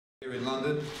Here in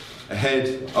London,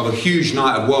 ahead of a huge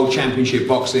night of World Championship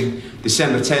Boxing,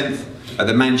 December 10th at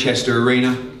the Manchester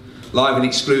Arena, live and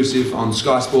exclusive on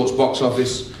Sky Sports Box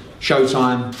Office,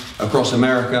 Showtime across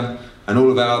America, and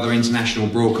all of our other international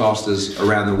broadcasters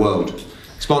around the world.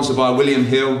 Sponsored by William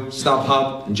Hill,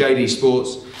 StubHub and JD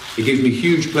Sports, it gives me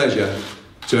huge pleasure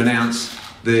to announce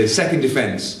the second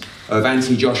defence of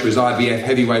Anthony Joshua's IBF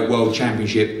Heavyweight World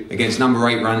Championship against number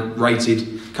 8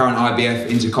 rated current IBF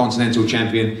Intercontinental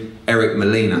Champion Eric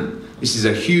Molina. This is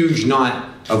a huge night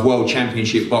of World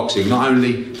Championship boxing. Not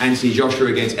only Anthony Joshua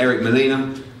against Eric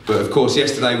Molina, but of course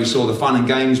yesterday we saw the fun and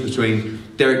games between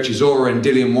Derek Chisora and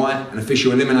Dillian White, an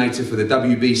official eliminator for the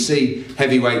WBC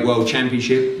Heavyweight World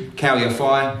Championship. Cal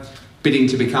Yafai bidding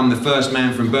to become the first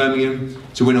man from Birmingham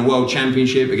to win a World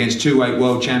Championship against 2-weight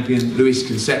World Champion Luis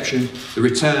Concepcion. The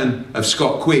return of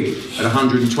Scott Quigg at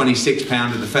 126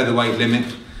 pound at the featherweight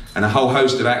limit, and a whole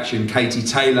host of action. Katie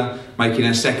Taylor making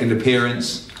her second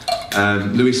appearance.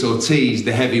 Luis Ortiz,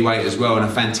 the heavyweight as well, and a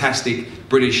fantastic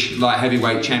British light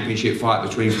heavyweight championship fight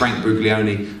between Frank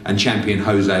Buglioni and champion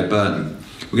Jose Burton.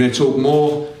 We're going to talk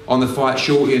more on the fight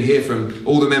shortly and hear from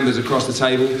all the members across the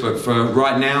table, but for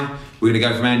right now, we're going to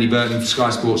go from Andy Burton for Sky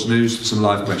Sports News for some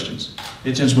live questions.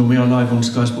 Yeah, gentlemen, we are live on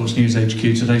Sky Sports News HQ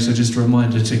today, so just a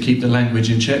reminder to keep the language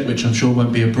in check, which I'm sure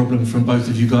won't be a problem from both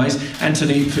of you guys.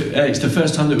 Anthony, it's the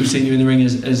first time that we've seen you in the ring,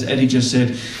 as Eddie just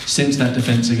said, since that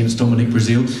defence against Dominic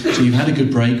Brazil. So you've had a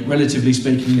good break. Relatively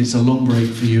speaking, it's a long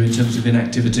break for you in terms of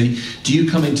inactivity. Do you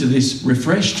come into this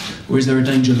refreshed, or is there a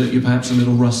danger that you're perhaps a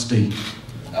little rusty?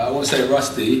 I won't say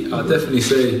rusty. I'll definitely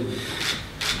say,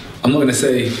 I'm not going to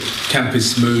say camp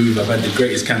is smooth, I've had the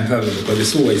greatest camp ever, because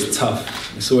it's always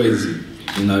tough. It's always,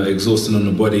 exhausting on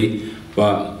the body.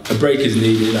 But a break is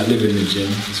needed. I live in the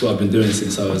gym. It's what I've been doing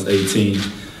since I was 18.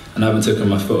 And I haven't taken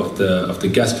my foot off the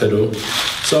gas pedal.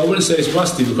 So I wouldn't say it's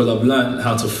rusty, because I've learned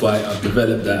how to fight. I've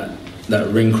developed that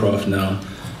ring craft now.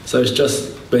 So it's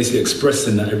just basically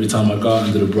expressing that every time I go out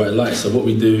under the bright light. So what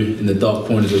we do in the dark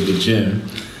corners of the gym,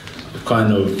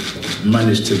 kind of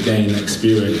managed to gain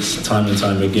experience time and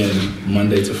time again,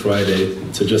 Monday to Friday,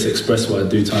 to just express what I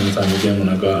do time and time again when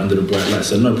I go out under the bright light.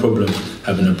 So no problem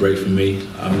having a break for me.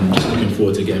 I'm just looking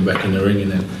forward to getting back in the ring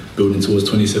and then building towards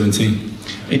 2017.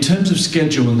 In terms of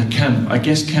schedule and the camp, I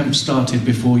guess camp started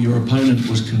before your opponent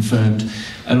was confirmed,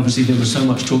 and obviously there was so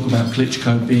much talk about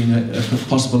Klitschko being a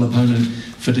possible opponent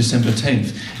for December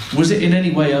 10th. Was it in any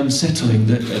way unsettling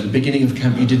that at the beginning of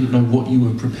camp you didn't know what you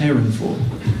were preparing for?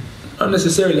 Not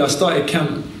necessarily. I started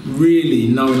camp really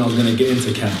knowing I was going to get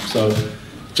into camp. So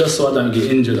just so I don't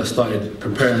get injured, I started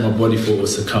preparing my body for what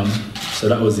was to come. So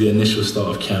that was the initial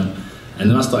start of camp. And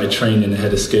then I started training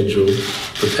ahead of schedule,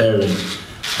 preparing.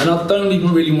 And I don't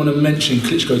even really want to mention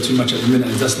Klitschko too much at the minute,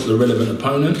 as that's not the relevant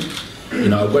opponent.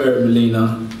 I've got Eric Molina,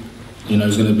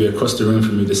 who's going to be across the ring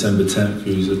for me December 10th,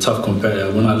 who's a tough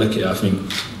competitor. When I look at it, I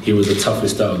think he was the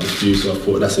toughest out of the few, so I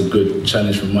thought that's a good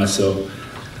challenge for myself.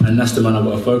 And that's the man I've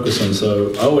got to focus on.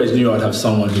 So I always knew I'd have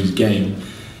someone who's game.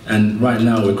 And right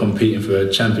now we're competing for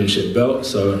a championship belt.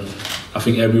 So I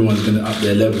think everyone's going to up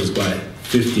their levels by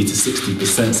 50 to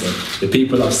 60%. So the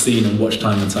people I've seen and watched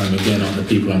time and time again aren't the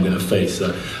people I'm going to face.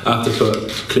 So I have to put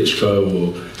Klitschko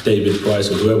or David Price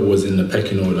or whoever was in the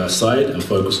pecking order aside and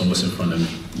focus on what's in front of me.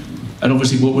 And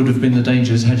obviously what would have been the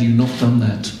dangers had you not done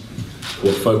that?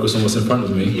 What, focus on what's in front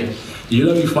of me? Yeah.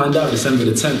 You'll only find out December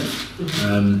the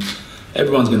 10th.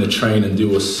 Everyone's going to train and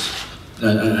do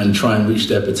and try and reach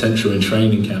their potential in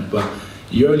training camp, but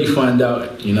you only find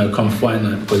out, come fight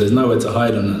night, because there's nowhere to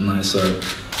hide on that night. So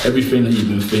everything that you've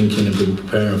been thinking and been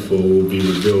preparing for will be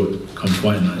revealed come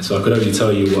fight night. So I could only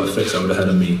tell you what effects that would have had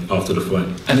on me after the fight.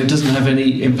 And it doesn't have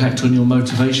any impact on your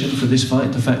motivation for this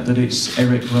fight, the fact that it's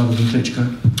Eric rather than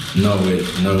Klitschko? No way,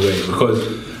 because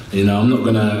I'm not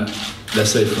going to,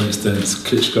 let's say for instance,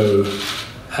 Klitschko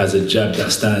has a jab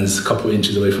that stands a couple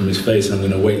inches away from his face, and I'm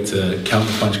going to wait to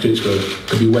counter punch Klitschko.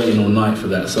 Could be waiting all night for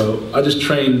that. So I just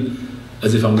train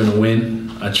as if I'm going to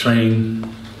win. I train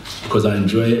because I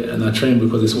enjoy it, and I train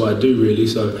because it's what I do really.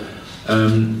 So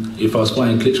if I was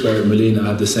fighting Klitschko or Molina, I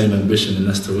have the same ambition, and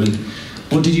that's to win.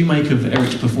 What did you make of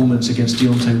Eric's performance against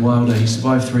Deontay Wilder? He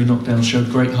survived 3 knockdowns, showed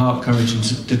great heart, courage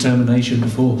and determination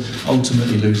before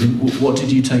ultimately losing. What did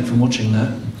you take from watching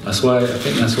that? I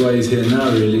think that's why he's here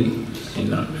now really.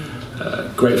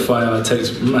 Great fighter, it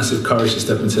takes massive courage to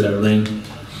step into that ring,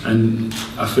 and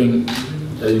I think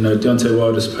Deontay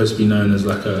Wilder is supposed to be known as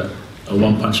like a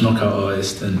one-punch knockout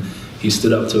artist, and he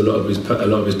stood up to a lot of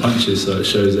his punches. So it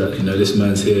shows that this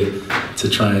man's here to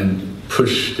try and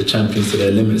push the champions to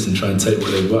their limits and try and take what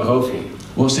they've worked hard for.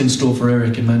 What's in store for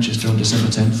Eric in Manchester on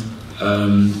December 10th?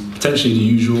 Potentially the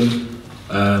usual.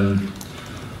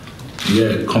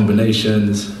 yeah,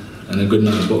 combinations and a good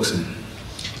night of boxing.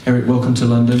 Eric, welcome to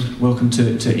London, welcome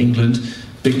to England.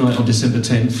 Big night on December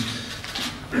 10th.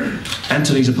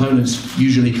 Anthony's opponents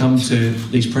usually come to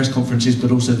these press conferences,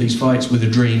 but also these fights, with a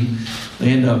dream. They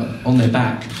end up on their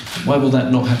back. Why will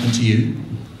that not happen to you?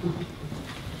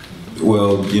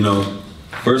 Well, you know,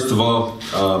 first of all,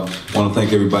 I want to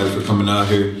thank everybody for coming out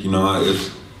here. You know, it's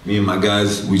me and my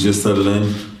guys, we just settled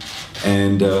in.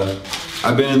 And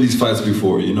I've been in these fights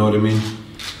before, you know what I mean?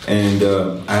 And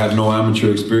I have no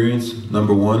amateur experience,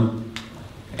 number one.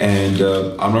 And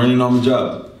I'm learning on the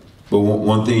job. But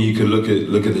one thing you could look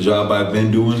at the job I've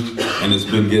been doing, and it's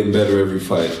been getting better every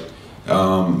fight. The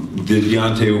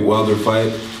Deontay Wilder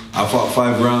fight, I fought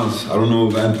 5 rounds. I don't know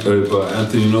if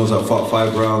Anthony knows, I fought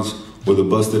 5 rounds with a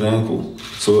busted ankle.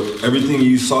 So everything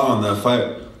you saw on that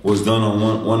fight was done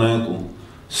on one ankle.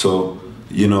 So,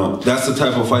 you know, that's the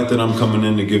type of fight that I'm coming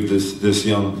in to give this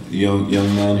young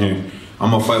man here. I'm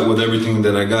gonna fight with everything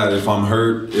that I got. If I'm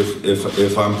hurt,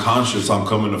 if I'm conscious, I'm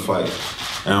coming to fight.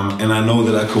 And I know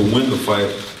that I could win the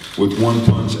fight with one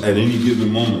punch at any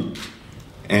given moment.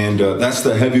 And that's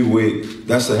the heavyweight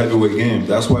game.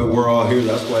 That's why we're all here.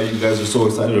 That's why you guys are so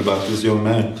excited about this young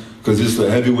man, because it's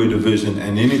the heavyweight division,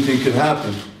 and anything could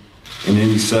happen in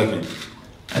any second.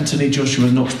 Anthony Joshua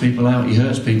knocks people out, he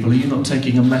hurts people. Are you not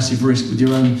taking a massive risk with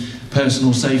your own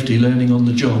personal safety, learning on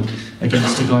the job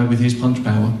against a guy with his punch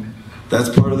power? That's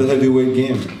part of the heavyweight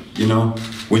game. You know,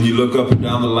 when you look up and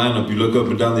down the lineup, you look up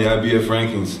and down the IBF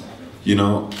rankings, you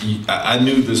know, I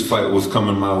knew this fight was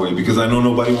coming my way because I know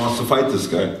nobody wants to fight this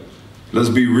guy. Let's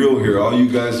be real here. All you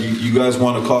guys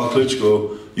want to call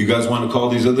Klitschko, you guys want to call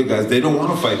these other guys. They don't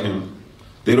want to fight him.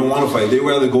 They don't want to fight. They'd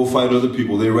rather go fight other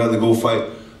people. They'd rather go fight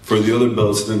for the other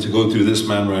belts than to go through this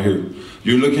man right here.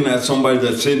 You're looking at somebody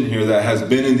that's sitting here that has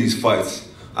been in these fights.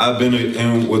 I've been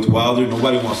in with Wilder.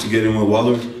 Nobody wants to get in with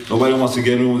Wilder. Nobody wants to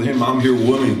get in with him. I'm here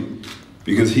willing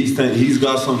because he's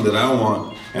got something that I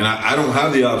want, and I don't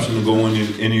have the option to go in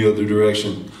any other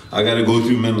direction. I got to go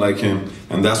through men like him,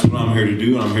 and that's what I'm here to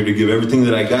do. And I'm here to give everything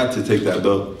that I got to take that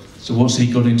belt. So what's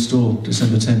he got in store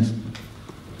December 10th?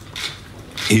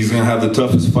 He's going to have the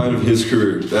toughest fight of his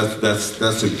career.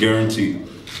 That's a guarantee.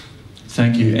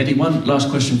 Thank you. Eddie, one last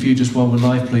question for you just while we're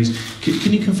live, please.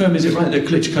 Can you confirm, is it right that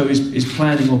Klitschko is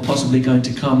planning or possibly going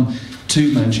to come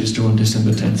to Manchester on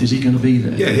December 10th? Is he going to be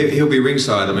there? Yeah, he'll be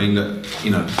ringside. I mean,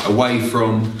 you know, away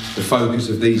from the focus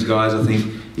of these guys, I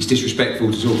think it's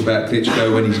disrespectful to talk about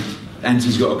Klitschko when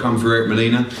Anthony's got to come for Eric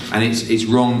Molina, and it's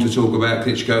wrong to talk about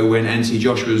Klitschko when Anthony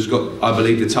Joshua's got, I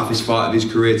believe, the toughest fight of his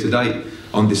career to date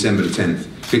on December the 10th.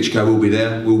 Klitschko will be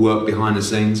there, we'll work behind the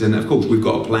scenes, and of course we've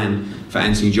got a plan for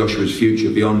Anthony Joshua's future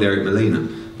beyond Eric Molina,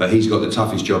 but he's got the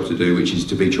toughest job to do, which is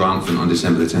to be triumphant on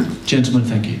December the 10th. Gentlemen,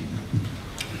 thank you.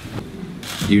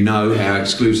 You know our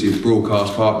exclusive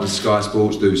broadcast partners, Sky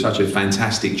Sports, do such a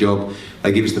fantastic job.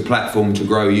 They give us the platform to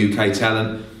grow UK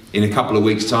talent. In a couple of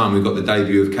weeks' time, we've got the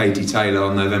debut of Katie Taylor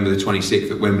on November the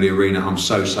 26th at Wembley Arena. I'm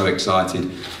so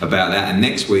excited about that. And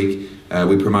next week,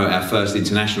 we promote our first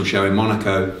international show in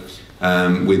Monaco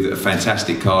with a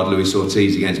fantastic card. Luis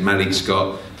Ortiz against Malik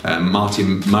Scott,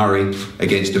 Martin Murray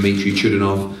against Dmitry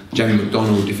Chudanov, Jamie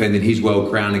McDonald defending his world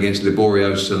crown against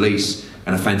Liborio Solis,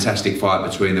 and a fantastic fight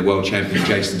between the world champion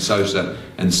Jason Sosa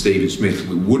and Stephen Smith.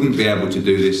 We wouldn't be able to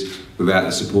do this without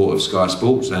the support of Sky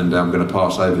Sports, and I'm going to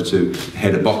pass over to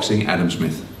head of boxing, Adam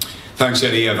Smith. Thanks,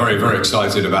 Eddie. Very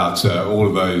excited about all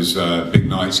of those big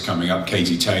nights coming up.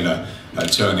 Katie Taylor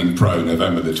turning pro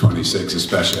November the 26th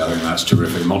especially. I think that's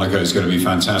terrific. Monaco is going to be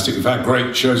fantastic. We've had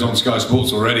great shows on Sky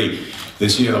Sports already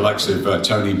this year, the likes of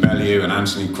Tony Bellew and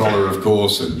Anthony Croller, of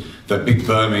course, and the big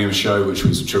Birmingham show, which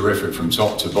was terrific from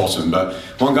top to bottom. But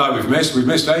one guy we've missed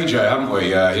AJ, haven't we?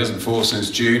 He hasn't fought since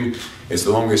June. It's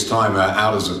the longest time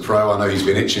out as a pro. I know he's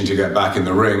been itching to get back in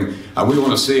the ring, and we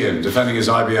want to see him defending his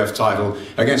IBF title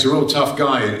against a real tough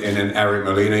guy in Eric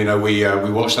Molina. You know,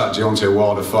 we watched that Deontay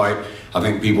Wilder fight. I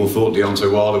think people thought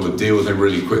Deontay Wilder would deal with him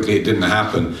really quickly. It didn't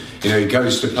happen. You know, he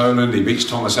goes to Poland, he beats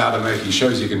Thomas Adamek, he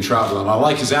shows he can travel, and I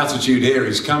like his attitude here.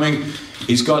 He's coming,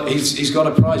 he's got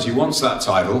a prize. He wants that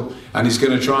title, and he's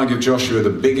going to try and give Joshua the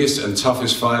biggest and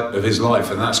toughest fight of his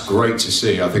life, and that's great to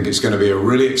see. I think it's going to be a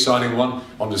really exciting one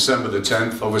on December the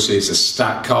 10th. Obviously, it's a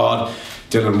stacked card.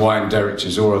 Dylan White and Derek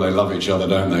Chisora, they love each other,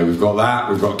 don't they? We've got that.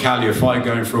 We've got Kaliafai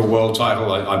going for a world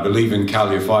title. I believe in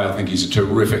Kaliafai. I think he's a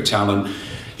terrific talent.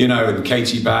 You know, and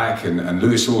Katie back and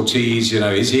Luis Ortiz, you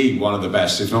know, is he one of the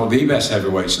best, if not the best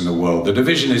heavyweights in the world? The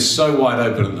division is so wide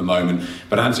open at the moment,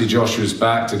 but Anthony Joshua's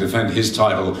back to defend his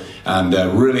title, and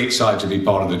really excited to be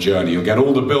part of the journey. You'll get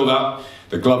all the build-up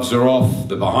The gloves are off,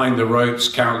 the behind the ropes,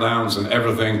 countdowns and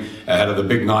everything ahead of the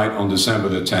big night on December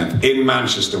the 10th in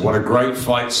Manchester. What a great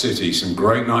fight city. Some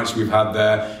great nights we've had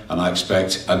there, and I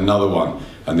expect another one.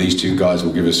 And these two guys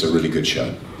will give us a really good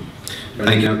show.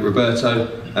 Thank you, Roberto.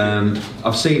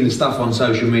 I've seen the stuff on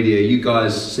social media. You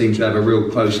guys seem to have a real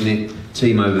close-knit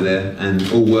team over there and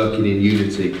all working in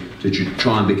unity to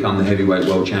try and become the heavyweight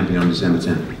world champion on December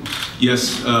 10th.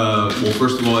 Yes, well,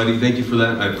 first of all, Eddie, thank you for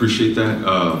that. I appreciate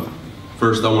that.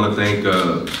 First, I want to thank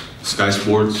Sky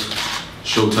Sports,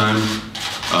 Showtime,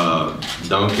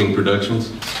 Don King Productions,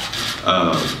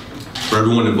 for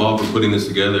everyone involved in putting this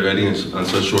together, Eddie, on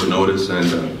such short notice.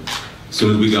 And as soon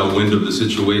as we got wind of the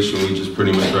situation, we just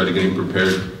pretty much tried to get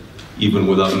prepared, even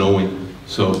without knowing.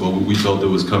 So, but we felt it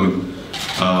was coming.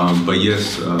 But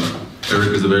yes, Eric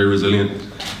is a very resilient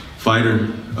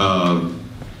fighter.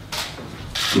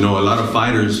 You know, a lot of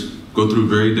fighters go through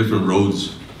very different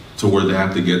roads to where they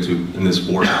have to get to in this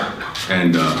sport,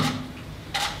 and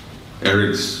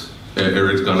Eric's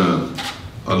gone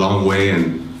a long way,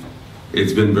 and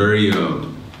it's been very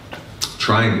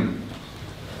trying.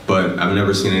 But I've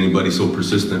never seen anybody so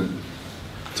persistent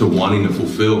to wanting to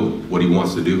fulfill what he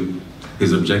wants to do,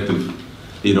 his objective.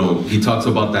 You know, he talks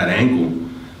about that ankle,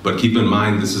 but keep in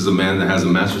mind this is a man that has a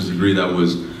master's degree, that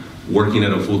was working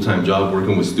at a full-time job,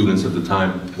 working with students at the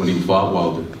time when he fought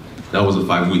Wilder. That was a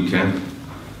 5-week camp.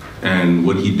 And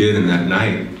what he did in that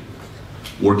night,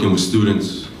 working with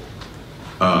students,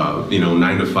 you know,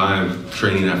 9 to 5,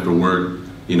 training after work,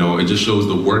 you know, it just shows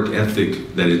the work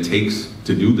ethic that it takes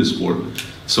to do this sport.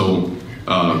 So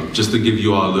just to give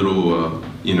you all a little,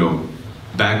 you know,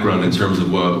 background in terms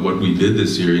of what we did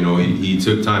this year, you know, he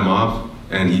took time off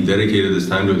and he dedicated this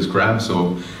time to his craft.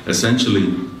 So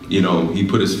essentially, you know, he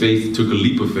put his faith, took a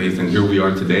leap of faith, and here we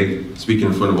are today, speaking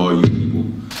in front of all you people.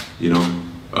 You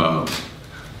know,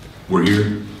 we're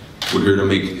here to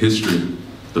make history,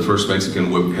 the first Mexican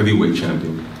heavyweight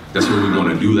champion. That's what we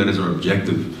want to do. That is our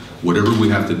objective. Whatever we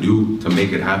have to do to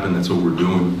make it happen, that's what we're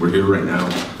doing. We're here right now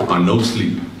on no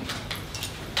sleep,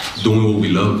 doing what we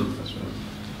love,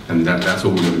 and that's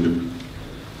what we're going to do.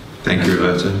 Thank you,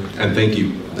 Roberto. And thank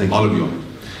you, all of you.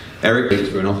 Eric,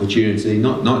 for an opportunity,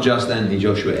 not just Anthony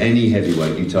Joshua, any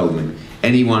heavyweight, you told me.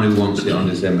 Anyone who wants it on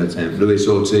December 10th. Luis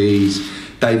Ortiz,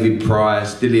 David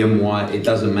Price, Dillian White, it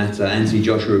doesn't matter. Anthony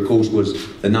Joshua, of course, was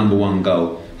the #1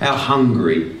 goal. How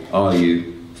hungry are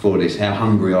you for this? How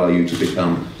hungry are you to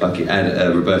become, like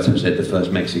Roberto said, the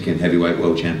first Mexican heavyweight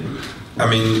world champion? I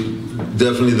mean,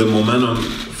 definitely the momentum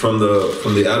from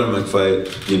the Adamek fight,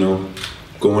 you know,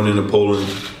 going into Poland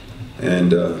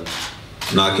and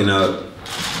knocking out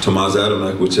Tomasz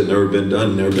Adamek, which had never been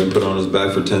done, never been put on his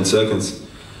back for 10 seconds.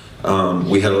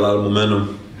 We had a lot of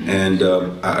momentum, and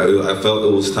I felt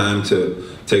it was time to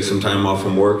take some time off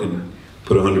from work and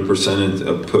put 100%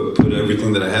 in, put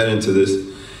everything that I had into this.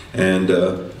 And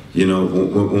you know,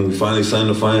 when we finally signed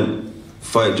to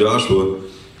fight Joshua,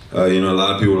 you know, a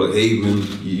lot of people were like, "Hey, man,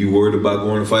 you worried about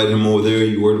going to fight him over there?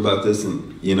 You worried about this?"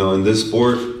 And you know, in this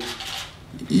sport,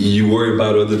 you worry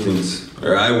about other things,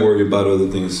 or I worry about other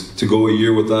things. To go a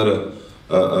year without a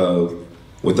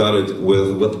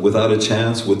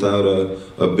chance, without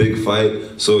a big fight.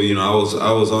 So you know,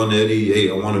 I was on Eddie. Hey,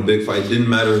 I want a big fight. Didn't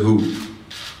matter who.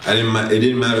 It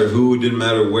didn't matter who. It didn't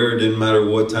matter where. It didn't matter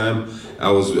what time. I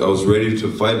was ready to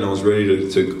fight, and I was ready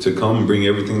to come and bring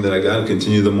everything that I got and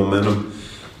continue the momentum.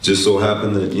 Just so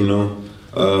happened that, you know,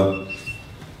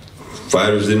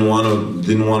 fighters didn't want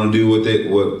to do what they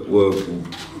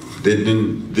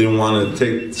didn't want to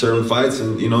take certain fights,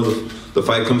 and you know, the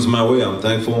fight comes my way. I'm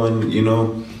thankful, and you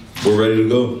know, we're ready to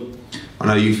go. I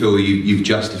know you feel you've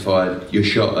justified your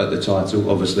shot at the title.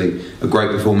 Obviously, a great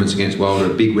performance against Wilder,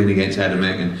 a big win against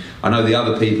Adamek, and I know the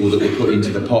other people that were put into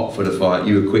the pot for the fight,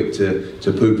 you were quick to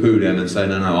poo-poo them and say,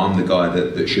 no, I'm the guy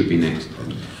that should be next.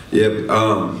 Yeah,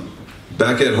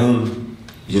 back at home,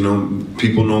 you know,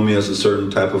 people know me as a certain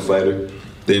type of fighter.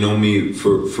 They know me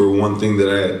for one thing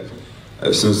that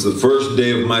since the first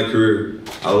day of my career,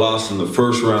 I lost in the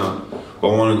first round. But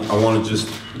I want to just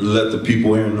let the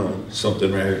people here know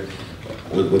something right here.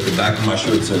 What the back of my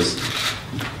shirt says.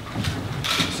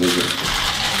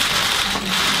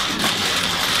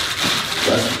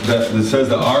 It says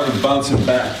the art of bouncing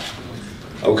back.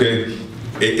 Okay,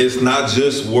 it's not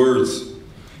just words.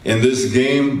 In this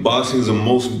game, boxing is the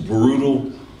most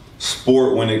brutal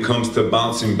sport when it comes to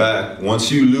bouncing back.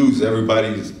 Once you lose,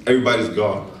 everybody's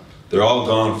gone. They're all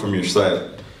gone from your side.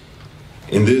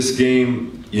 In this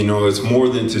game, you know, it's more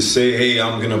than to say, hey,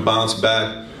 I'm gonna bounce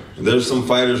back. There's some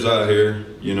fighters out here,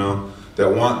 you know, that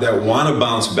want to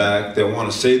bounce back, that want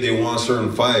to say they want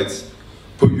certain fights.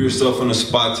 Put yourself in a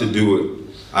spot to do it.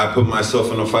 I put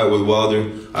myself in a fight with Wilder.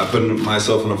 I put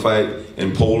myself in a fight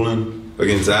in Poland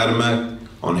against Adamek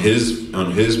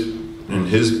in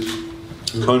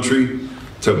his country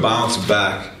to bounce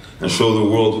back and show the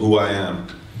world who I am.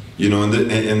 You know,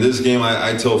 in this game,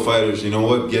 I tell fighters, you know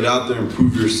what? Get out there and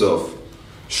prove yourself.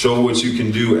 Show what you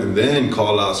can do, and then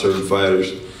call out certain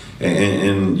fighters.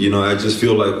 And you know, I just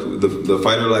feel like the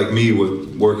fighter like me,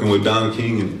 with working with Don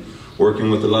King and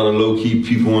working with a lot of low-key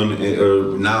people,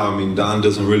 now, I mean, Don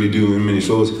doesn't really do many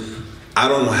shows. I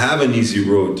don't have an easy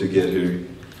road to get here.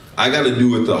 I got to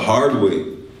do it the hard way.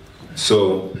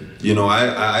 So, you know,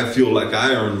 I feel like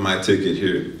I earned my ticket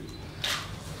here.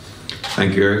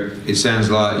 Thank you, Eric. It sounds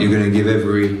like you're going to give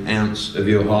every ounce of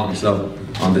your heart and soul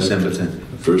on December 10th.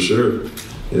 For sure.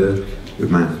 Yeah.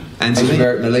 Good man. Anthony,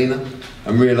 Eric Molina,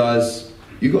 and realise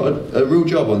you've got a real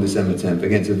job on December 10th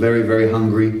against a very, very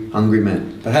hungry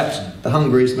man. Perhaps the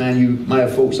hungriest man you may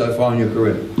have fought so far in your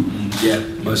career. Yeah,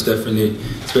 most definitely.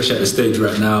 Especially at the stage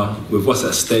right now, with what's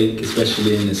at stake,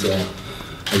 especially in this,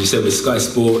 as you said, with Sky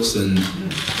Sports and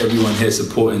everyone here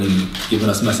supporting and giving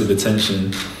us massive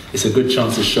attention. It's a good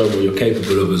chance to show what you're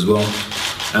capable of as well.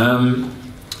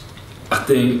 I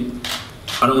think,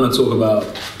 I don't want to talk about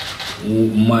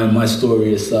my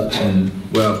story as such and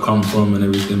where I've come from and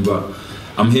everything, but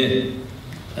I'm here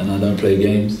and I don't play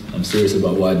games. I'm serious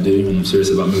about what I do and I'm serious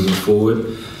about moving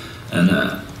forward.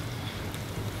 And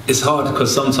it's hard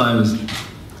because sometimes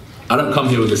I don't come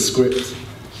here with a script.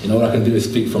 You know, what I can do is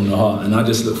speak from the heart, and I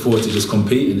just look forward to just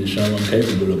competing and showing what I'm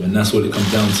capable of, and that's what it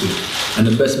comes down to. And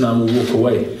the best man will walk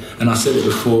away. And I said it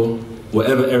before,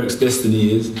 whatever Eric's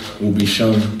destiny is will be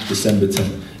shown December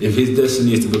 10th. If his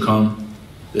destiny is to become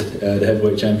the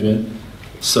heavyweight champion,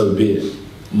 so be it.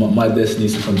 My destiny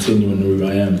is to continue on the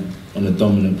route I am, on a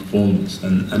dominant performance,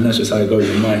 and that's just how it goes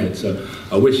in my head. So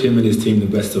I wish him and his team the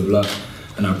best of luck,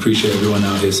 and I appreciate everyone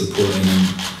out here supporting him.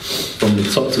 From the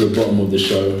top to the bottom of the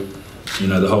show, you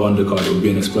know, the whole undercard, it will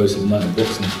be an explosive night of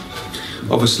boxing.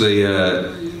 Obviously,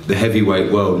 the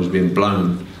heavyweight world has been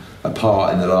blown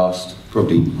apart in the last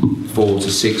probably 4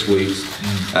 to 6 weeks.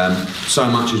 So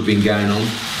much has been going on,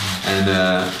 and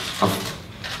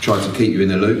I've tried to keep you in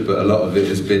the loop, but a lot of it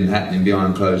has been happening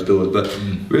behind closed doors. But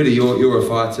really, you're a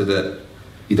fighter that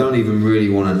you don't even really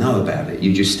want to know about it.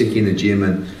 You just stick in the gym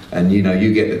and you know,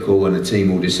 you get the call and the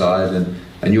team will decide,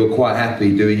 and you're quite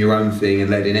happy doing your own thing and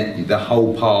letting the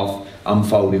whole path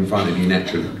unfold in front of you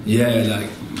naturally. Yeah,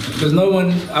 because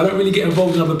I don't really get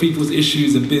involved in other people's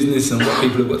issues and business and what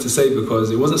people have got to say, because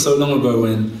it wasn't so long ago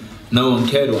when no one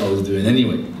cared what I was doing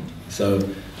anyway. So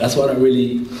that's why I don't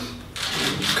really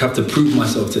have to prove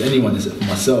myself to anyone except for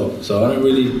myself. So I don't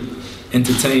really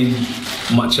entertain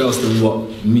much else than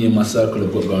what me and my circle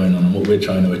have got going on and what we're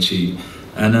trying to achieve.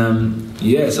 And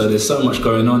yeah, so there's so much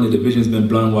going on. The division's been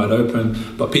blown wide open,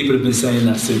 but people have been saying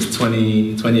that since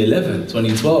 2011,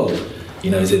 2012. You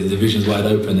know, the division's wide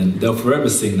open, and they'll forever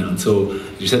sing that until,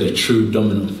 you said, a true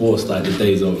dominant force like the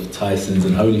days of Tyson's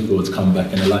and Holyfield's come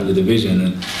back and they like the division.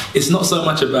 And it's not so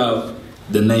much about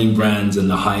the name brands and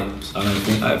the hypes.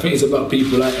 I think it's about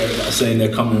people like Eric that are saying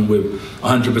they're coming with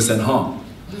 100% heart.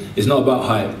 It's not about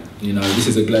hype. You know, this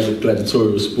is a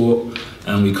gladiatorial sport,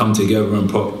 and we come together and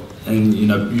put. And you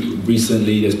know,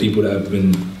 recently there's people that have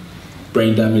been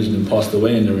brain damaged and passed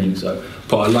away in the ring. So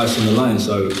put our lives on the line.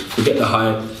 So forget the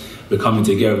hype. We're coming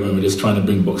together and we're just trying to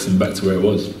bring boxing back to where it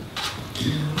was.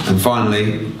 And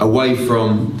finally, away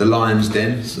from the Lion's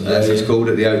Den, as it's called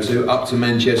at the O2, up to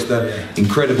Manchester.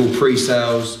 Incredible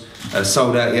pre-sales,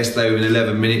 sold out yesterday within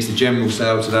 11 minutes. The general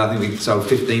sale today, I think we sold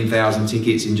 15,000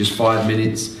 tickets in just 5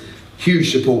 minutes.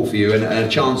 Huge support for you, and a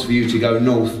chance for you to go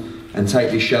north and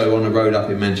take this show on the road up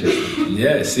in Manchester.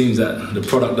 Yeah, it seems that the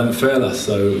product don't fail us,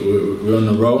 so we're on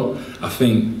the roll. I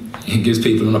think it gives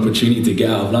people an opportunity to get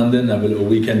out of London, have a little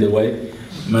weekend away.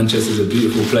 Manchester's a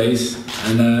beautiful place,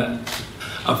 and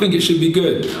I think it should be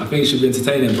good. I think it should be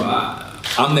entertaining, but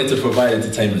I'm there to provide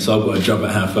entertainment, so I've got a job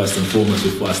at hand first and foremost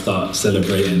before I start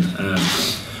celebrating.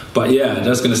 But yeah, I'm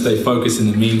just going to stay focused in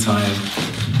the meantime.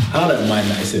 I don't mind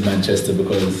that it's in Manchester,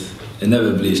 because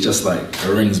inevitably it's just like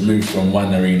a ring's moved from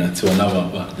one arena to another,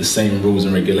 but the same rules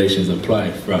and regulations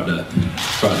apply throughout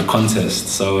the contest.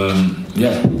 So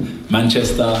yeah,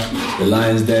 Manchester, the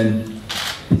Lions Den,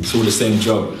 it's all the same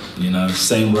job, you know,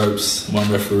 same ropes, one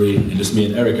referee, and just me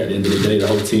and Eric at the end of the day. The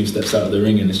whole team steps out of the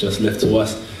ring and it's just left to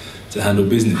us to handle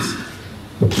business.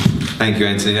 Thank you,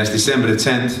 Anthony. That's December the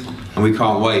 10th, and we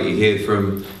can't wait to hear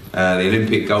from the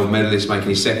Olympic gold medalist making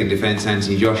his second defence,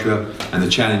 Anthony Joshua, and the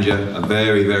challenger, a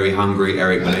very, very hungry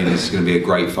Eric Molina. It's going to be a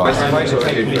great fight. Face to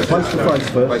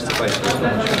face.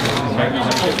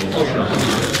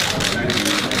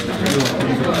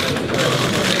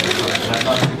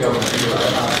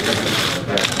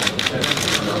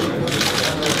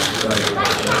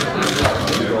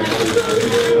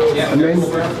 And then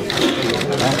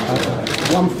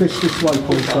one fist this way,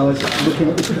 please, guys. Looking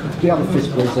at the other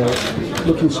fist, please, Eric.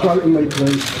 Looking straight at me,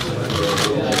 please.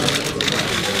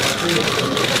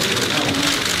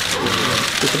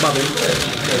 Just above him.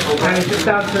 And just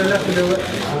down to the left a little bit.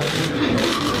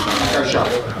 Go sharp.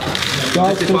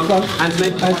 Guys, to the front.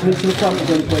 Anthony to the front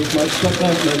again, please, mate. Straight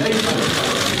down to me.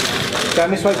 Down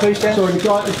this way, please, Dan. Sorry, the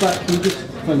guy at the back, can you just...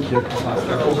 Thank you.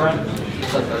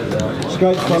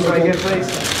 Straight front again, please.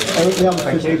 Eric, the other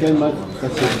fist again, mate.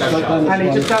 That's it. Straight down this Andy,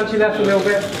 way. just down to your left a little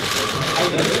bit.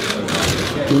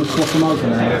 Can you swap them over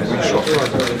now?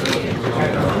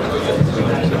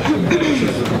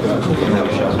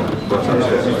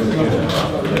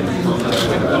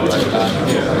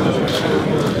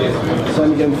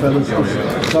 Same again, fellas.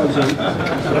 Close in.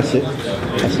 That's it.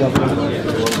 That's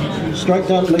lovely. Straight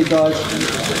down to me, guys.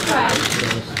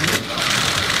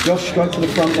 Josh, straight to the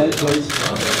front, mate, please.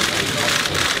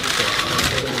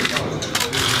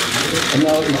 And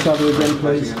now at each other again,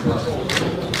 please.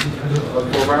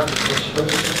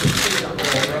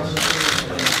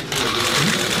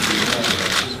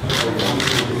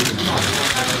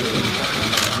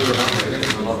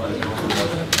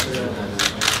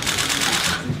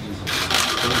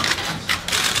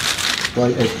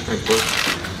 Right, Ed. Thanks, boys.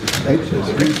 Ed,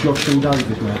 who's Josh and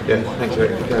David, mate? Yeah, thanks,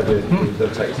 Eric. They'll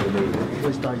take us to the movie.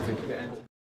 Where's David?